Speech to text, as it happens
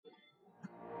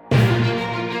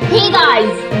Hey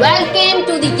guys, welcome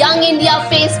to the Young India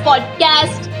Face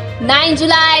podcast, 9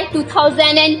 July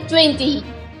 2020.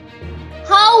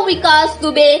 How Vikas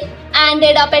Dubey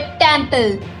ended up at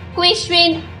temple,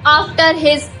 questioned after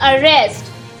his arrest.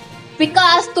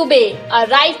 Vikas Dubey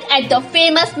arrived at the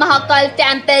famous Mahakal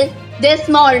temple this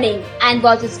morning and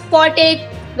was spotted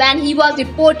when he was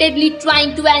reportedly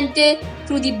trying to enter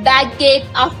through the back gate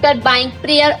after buying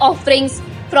prayer offerings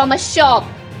from a shop.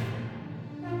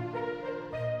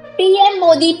 PM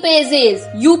Modi praises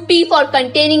UP for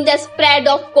containing the spread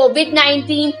of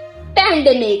COVID-19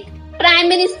 pandemic. Prime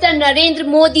Minister Narendra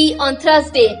Modi on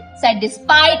Thursday said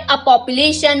despite a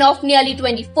population of nearly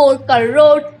 24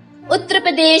 crore, Uttar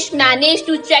Pradesh managed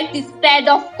to check the spread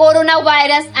of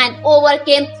coronavirus and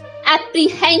overcame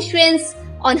apprehensions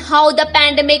on how the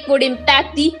pandemic would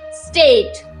impact the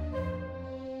state.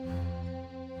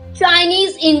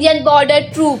 Chinese-Indian border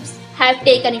troops have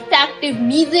taken effective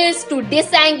measures to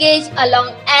disengage along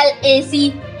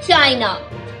LAC, China.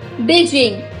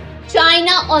 Beijing,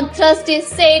 China on Thursday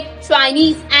said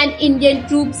Chinese and Indian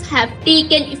troops have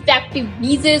taken effective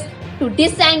measures to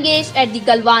disengage at the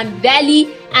Galwan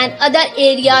Valley and other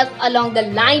areas along the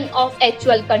line of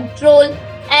actual control,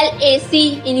 LAC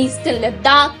in eastern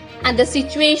Ladakh, and the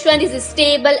situation is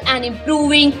stable and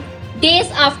improving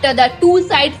days after the two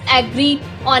sides agreed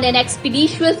on an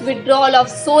expeditious withdrawal of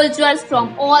soldiers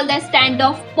from all the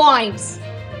standoff points.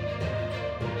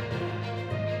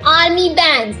 Army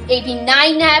bans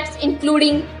 89 apps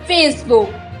including Facebook.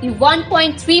 The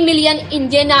 1.3 million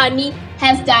Indian Army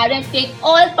has directed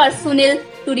all personnel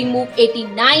to remove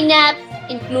 89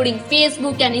 apps including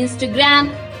Facebook and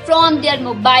Instagram from their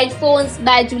mobile phones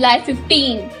by July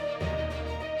 15.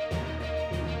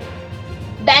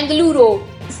 Bengaluru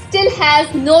still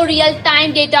has no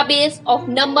real-time database of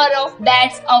number of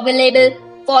beds available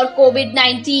for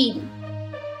COVID-19.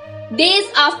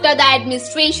 Days after the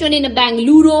administration in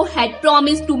Bengaluru had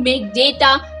promised to make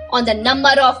data on the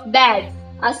number of beds,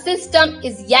 a system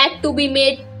is yet to be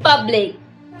made public.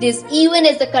 This even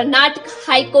as the Karnataka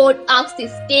High Court asked the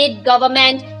state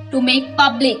government to make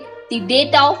public the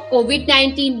data of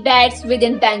COVID-19 beds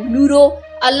within Bengaluru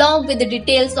along with the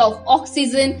details of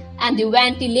oxygen and the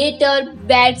ventilator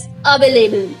beds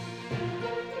available.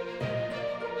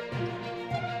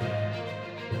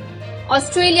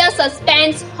 Australia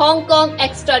suspends Hong Kong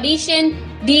extradition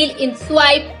deal in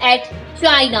swipe at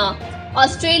China.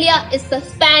 Australia is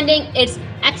suspending its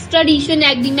extradition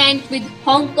agreement with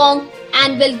Hong Kong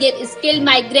and will give skilled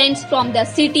migrants from the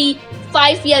city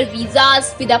 5-year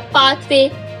visas with a pathway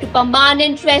to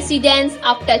permanent residence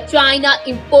after China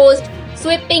imposed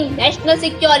sweeping national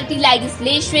security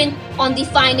legislation on the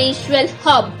financial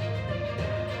hub.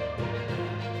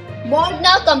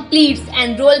 Moderna completes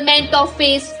enrollment of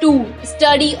Phase 2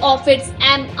 study of its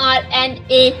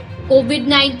mRNA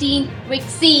COVID-19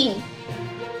 vaccine.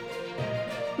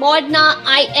 Moderna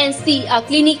Inc., a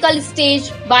clinical stage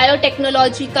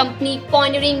biotechnology company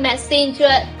pioneering messenger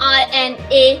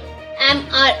RNA,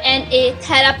 mRNA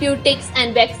therapeutics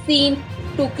and vaccine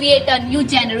to create a new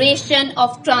generation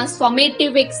of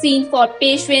transformative vaccine for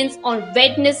patients on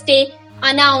Wednesday,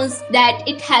 announced that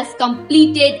it has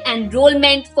completed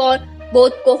enrollment for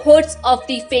both cohorts of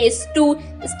the Phase 2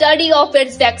 study of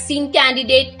its vaccine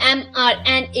candidate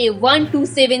mRNA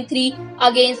 1273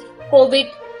 against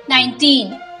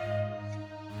COVID-19.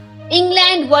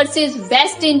 England versus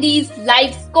West Indies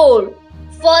live score.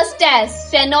 First test,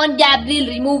 Shannon Gabriel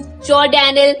removed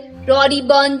Jordanelle Rory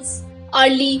Burns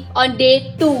early on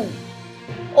day 2.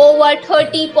 Over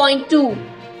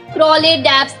 30.2. Crawley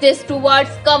dabs this towards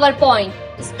cover point.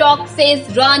 Stock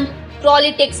says run.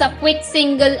 Crawley takes a quick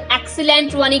single.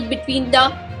 Excellent running between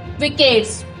the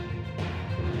wickets.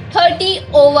 30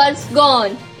 overs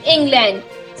gone. England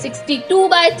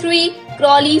 62/3.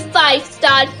 Crawley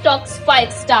 5-star. Stocks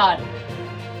 5-star.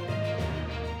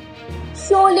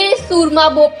 Sholay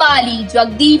Surma Bhopali.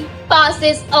 Jagdeep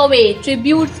passes away.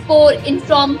 Tribute score in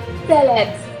from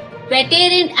celebs.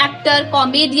 Veteran actor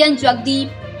comedian Jagdeep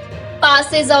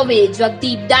passes away.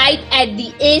 Jagdeep died at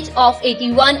the age of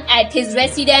 81 at his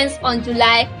residence on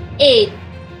July 8.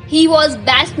 He was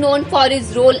best known for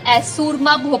his role as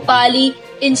Surma Bhopali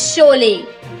in Sholay.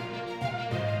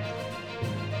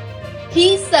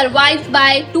 He is survived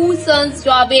by two sons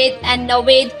Javed and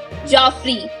Naved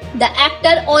Jaffrey. The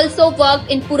actor also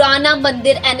worked in Purana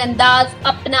Mandir and Andaz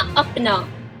Apna Apna.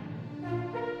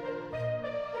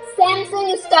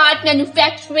 Samsung start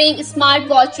manufacturing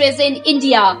smartwatches in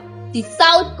India. The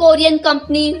South Korean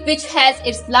company, which has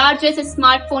its largest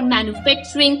smartphone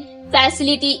manufacturing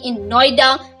facility in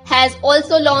Noida, has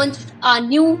also launched a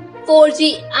new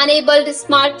 4G-enabled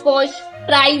smartwatch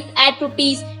priced at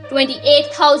Rs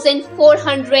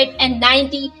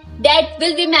 28,490 that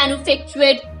will be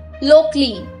manufactured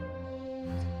locally.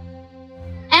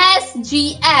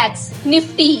 SGX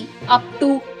Nifty up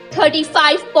to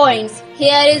 35 points.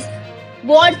 Here is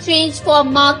what changed for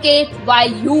market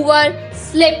while you were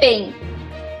sleeping.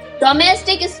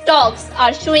 Domestic stocks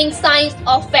are showing signs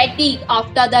of fatigue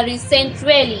after the recent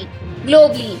rally.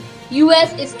 Globally,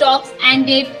 US stocks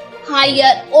ended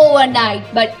higher overnight,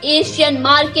 but Asian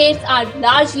markets are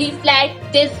largely flat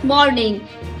this morning,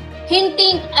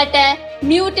 hinting at a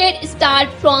muted start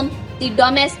from the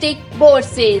domestic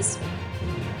bourses.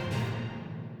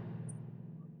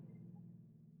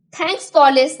 Thanks for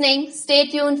listening. Stay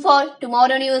tuned for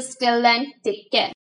tomorrow news. Till then, take care.